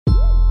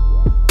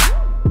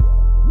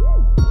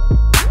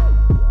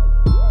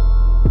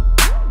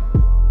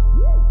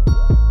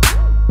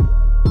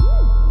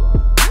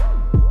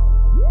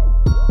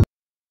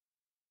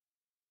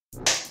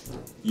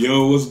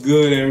Yo, what's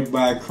good,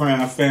 everybody?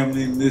 Crown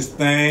family in this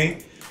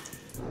thing.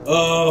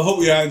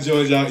 Hope y'all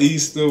enjoyed y'all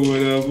Easter,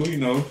 whatever, you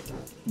know,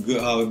 good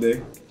holiday.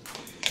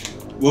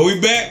 Well, we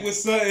back with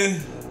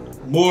something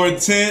more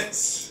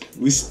intense.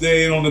 We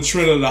stayed on the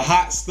trend of the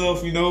hot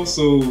stuff, you know,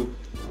 so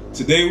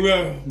today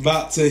we're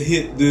about to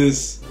hit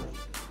this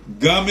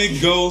Gummy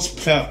Ghost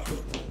Pepper.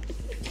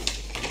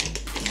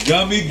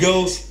 Gummy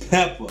Ghost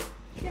Pepper.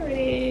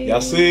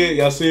 Y'all see it?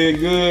 Y'all see it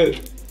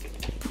good?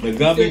 The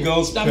Gummy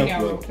Ghost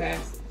Pepper.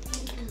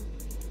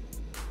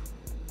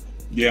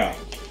 Yeah,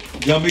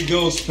 Gummy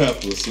Ghost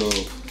Pepper. So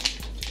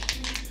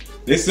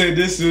they say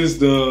this is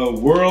the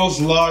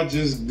world's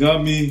largest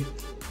gummy.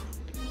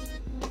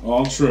 Oh,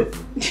 I'm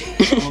tripping.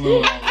 I don't know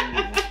what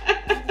I'm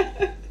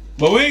reading.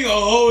 But we ain't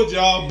gonna hold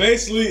y'all.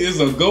 Basically, it's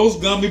a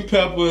ghost gummy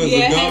pepper. It's yeah,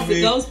 a it gummy. has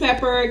the ghost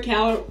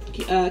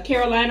pepper,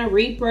 Carolina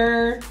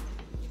Reaper.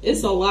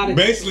 It's a lot of.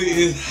 Basically,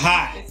 it's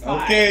hot. It's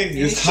hot. Okay, and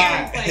it's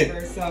hot. Cherry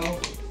flavor, so.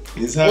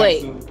 It's hot.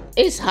 Wait, so.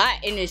 It's hot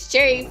and it's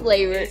cherry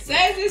flavored. It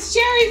says it's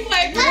cherry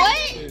flavor.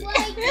 What? And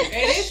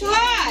it's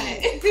hot.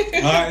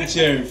 Hot and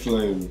cherry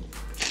flavor.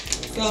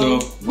 So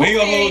we ain't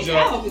gonna hold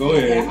y'all. Go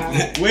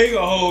ahead. We ain't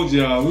gonna hold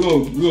y'all. We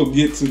gonna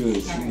get to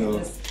this. All right, you know.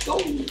 let's go.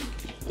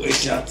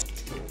 Wait, y'all.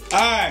 All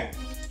right.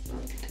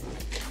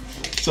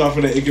 Sorry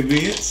for the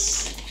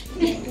inconvenience.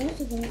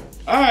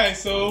 All right,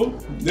 so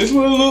this is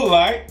what it look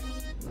like.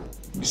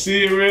 You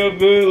see it real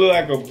good. It look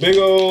like a big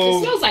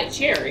old. It smells like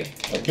cherry.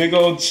 A big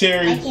old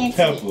cherry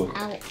pepper.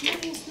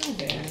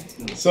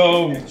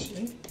 So I'm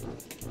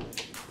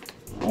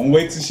gonna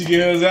wait till she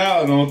gets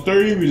out, and on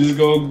 3 we just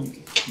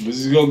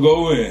gonna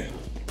go in.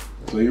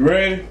 So you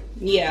ready?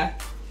 Yeah.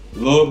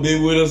 Lord be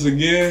with us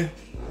again.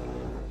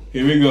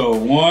 Here we go.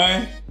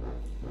 1,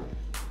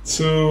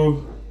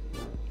 2,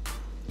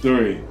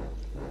 3.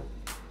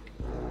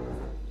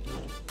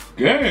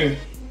 Good.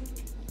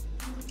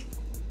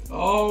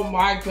 Oh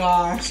my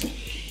gosh.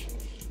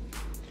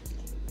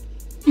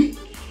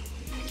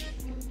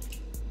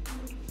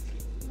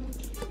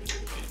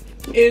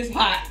 It's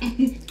hot.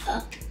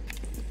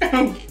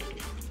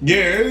 Yeah,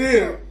 it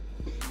is.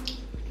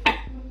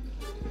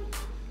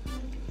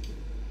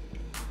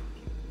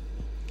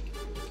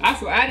 I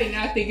swear, I did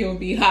not think it would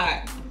be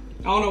hot.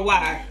 I don't know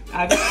why.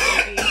 I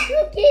thought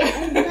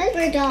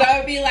it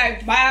would be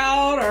like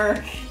mild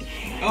or.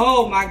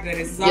 Oh my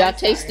goodness. Y'all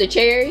taste the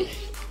cherry?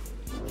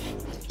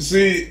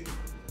 See.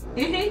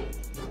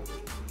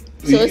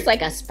 So it's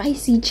like a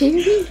spicy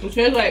cherry? It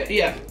tastes like,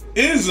 yeah.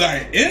 It's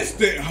like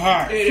instant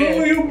hot. It So is.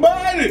 when you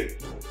bite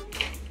it.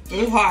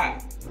 It's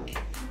hot.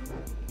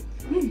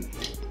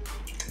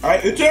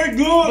 It tastes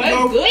good, But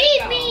though.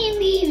 it's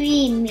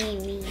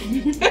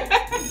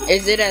good,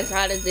 Is it as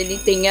hot as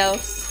anything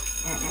else?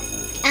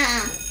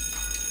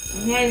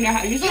 You don't even know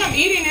how. You see I'm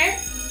eating it.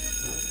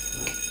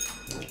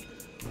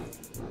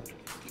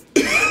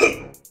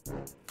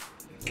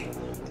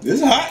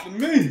 It's hot to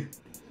me.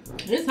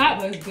 It's hot,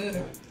 but it's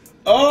good.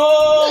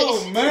 Oh,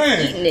 Eating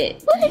man.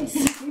 it. What?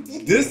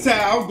 This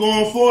time I'm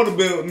going for the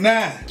bill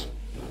 9.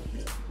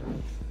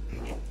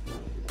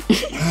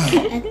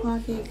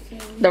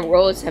 The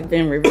roles have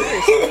been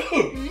reversed.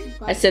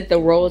 I said the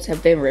roles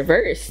have been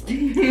reversed.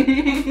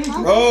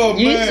 Oh, man.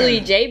 Usually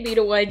Jay be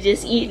the one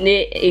just eating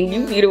it and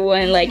you be the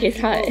one like it's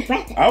hot.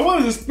 I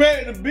wasn't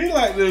expecting it to be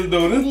like this,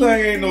 though. This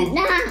thing ain't no...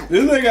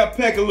 This thing got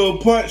pack a little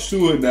punch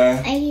to it now.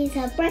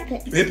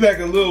 It pack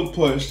a little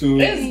punch to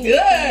it. It's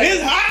good.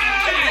 It's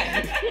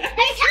hot!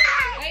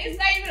 It's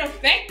not even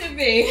affecting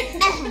me.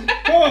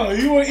 Oh,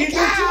 you want to eat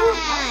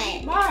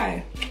that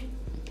Why?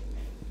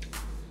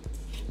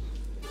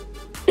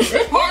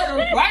 It's hard to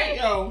bite,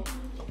 yo.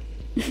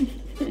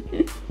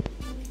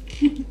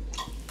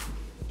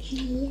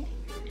 too?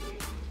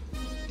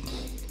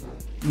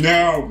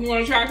 No. You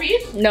want to try a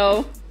piece?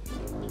 No.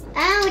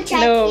 I'll try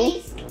No.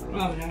 these. Oh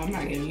no, I'm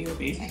not giving you a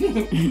piece.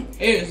 It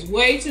is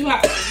way too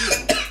hot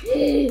for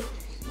you.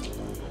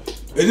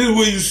 And then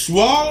when you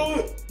swallow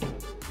it,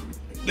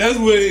 that's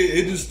when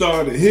it just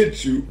started to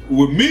hit you.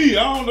 With me,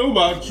 I don't know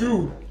about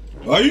you.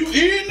 Are you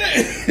eating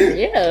it?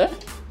 Yeah.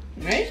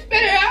 They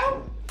spit it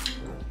out.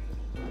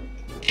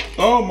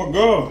 Oh my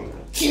God.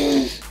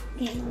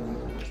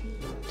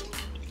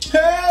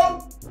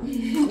 Help!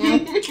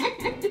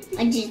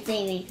 What you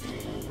saying?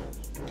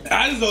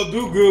 I just don't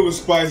do good with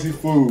spicy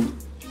food.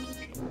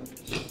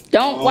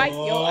 Don't wipe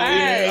your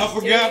eyes. Yeah, I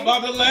forgot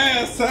about the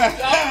last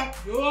time.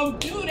 You won't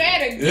do that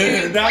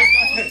Yeah, again.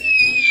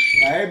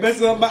 I ain't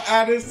messing up my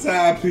eye this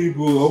time,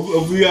 people.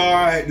 I'll be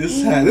alright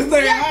this time. This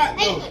ain't hot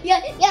though.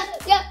 Yeah.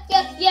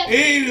 It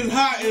ain't as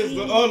hot as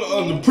the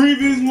other the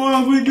previous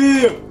ones we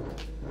did,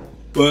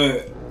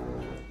 but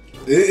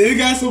it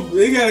got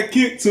a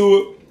kick to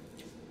it.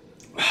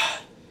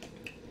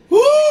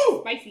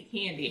 Woo! Spicy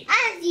candy.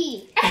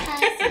 Ozzy.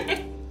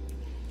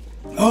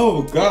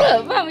 Oh God!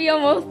 Look, mommy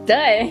almost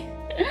done.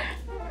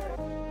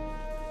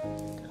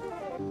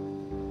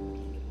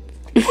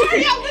 Why are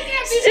y'all looking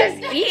at me? Just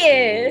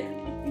eat.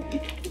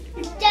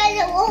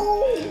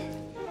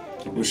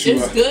 Well, sure,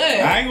 It's good.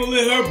 I ain't gonna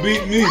let her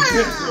beat me.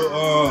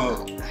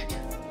 So,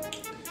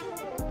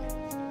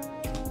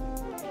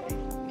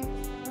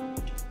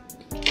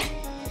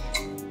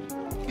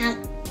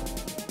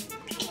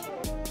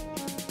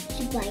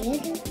 I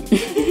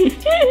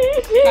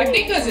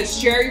think because it's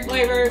cherry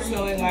flavor,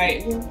 so it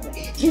like.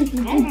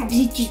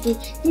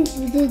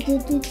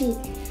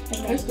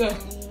 That's good.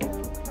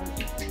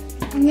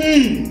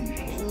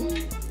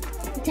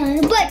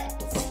 Time to put.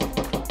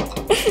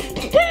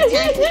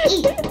 Time to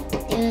eat.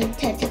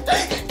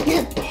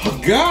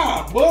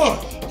 God, boy.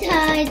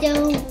 Time to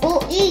go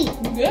eat.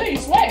 Good, you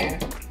sweating.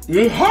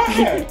 It's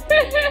hot.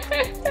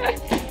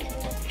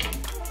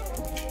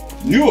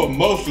 You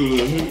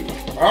emotional.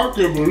 I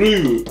can't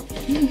believe it.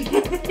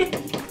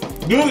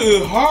 This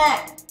is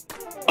hot.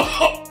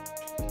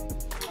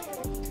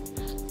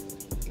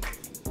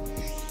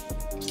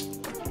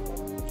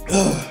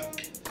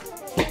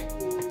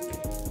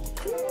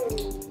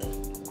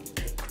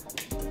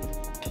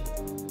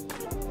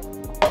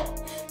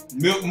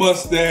 Milk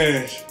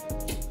mustache.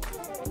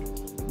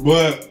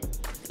 But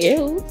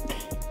Ew.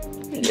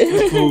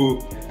 it's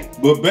cool.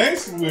 But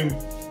basically,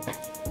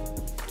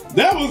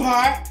 that was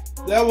hot.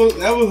 That was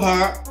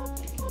hot.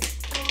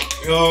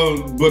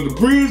 But the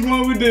previous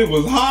one we did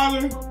was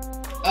hotter.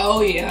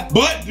 Oh yeah.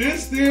 But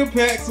this still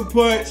packs a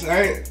punch.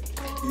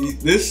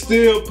 This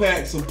still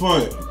packs a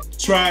punch.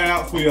 Try it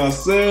out for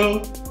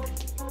yourself.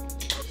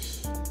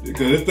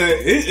 Because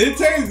it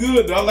tastes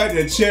good though. I like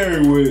that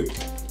cherry with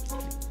it.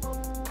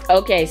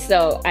 Okay,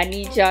 so I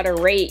need y'all to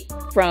rate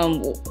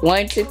from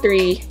 1 to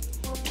 3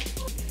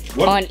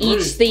 on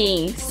each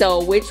thing.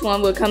 So which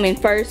one will come in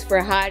first for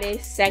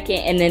hottest, second,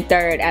 and then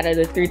third out of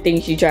the 3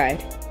 things you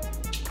tried?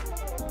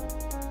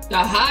 The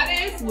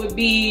hottest would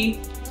be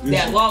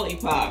that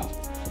lollipop.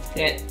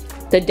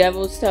 The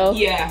devil's toe?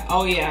 Yeah,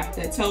 oh yeah.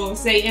 That toe of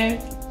Satan.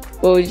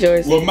 What was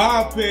yours? Well,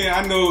 my opinion,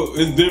 I know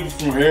it's different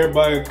from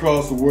everybody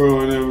across the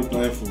world and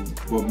everything.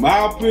 But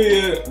my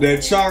opinion,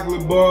 that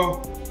chocolate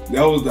bar,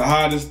 that was the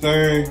hottest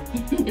thing.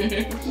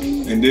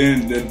 And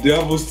then the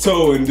devil's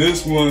toe and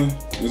this one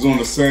is on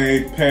the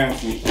same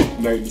path,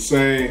 like the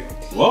same,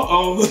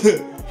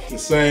 the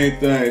same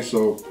thing.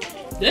 So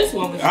this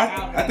one was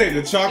I think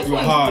the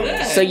chocolate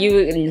harder. So you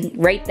would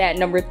rate that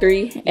number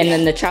 3 and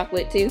then the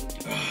chocolate too?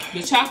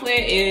 The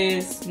chocolate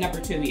is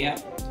number 2, yeah.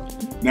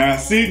 Now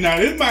see,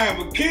 this might have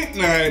a kick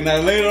now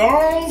later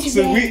on, since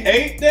we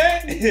ate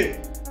that,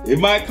 it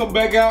might come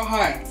back out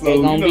hot. So,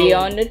 They're gonna be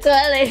on the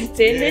toilet, 10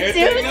 to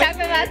 2,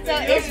 talking about so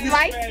it's we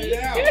spicy. spat it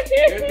out.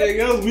 Everything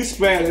else we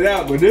spat it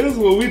out, but this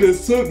one we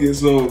just took it,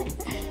 so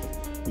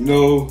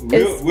we'll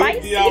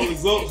get our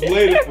results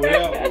later for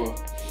that one.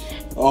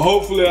 Or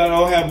hopefully I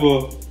don't have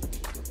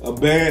a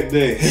bad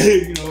day.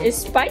 It's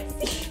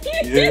spicy.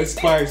 Yeah, it's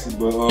spicy,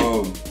 but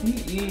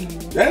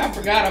I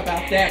forgot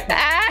about that.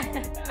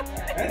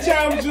 That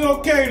challenge is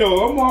okay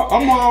though.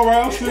 I'm all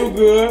right. I'm still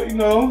good,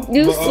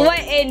 You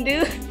sweating,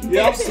 dude.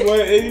 Yeah, I'm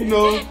sweating.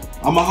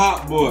 I'm a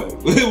hot boy.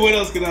 What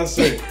else can I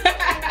say?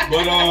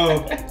 But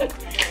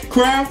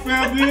Crown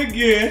family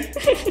again.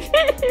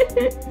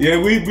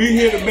 Yeah, we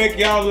here to make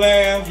y'all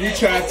laugh. We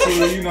try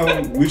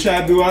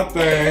to do our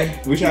thing.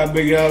 We try to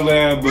make y'all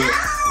laugh. But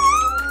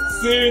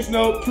serious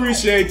note,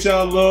 appreciate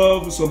y'all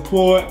love and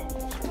support.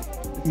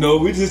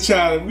 We just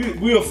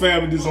we a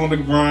family just on the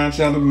grind,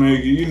 trying to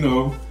make it.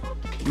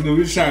 We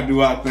just trying to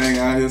do our thing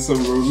out here. So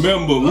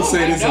remember, we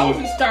say this on.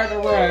 She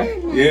started to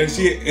run. Yeah,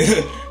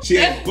 she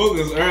had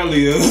boogers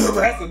earlier.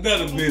 That's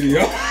another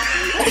video.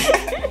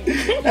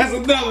 That's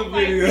another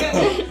video.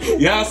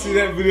 Y'all see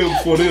that video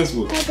before this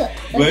one.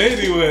 But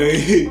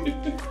anyway,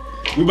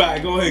 we about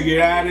to go ahead and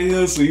get out of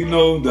here. So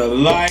the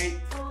like,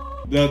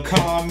 the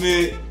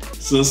comment,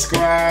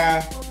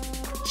 subscribe,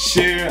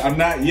 share. I'm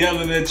not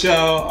yelling at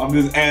y'all. I'm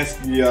just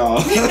asking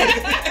y'all.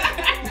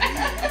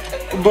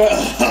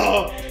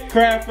 But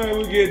Crown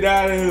family, we get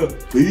out of here.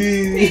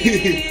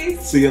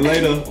 Peace. See you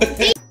later.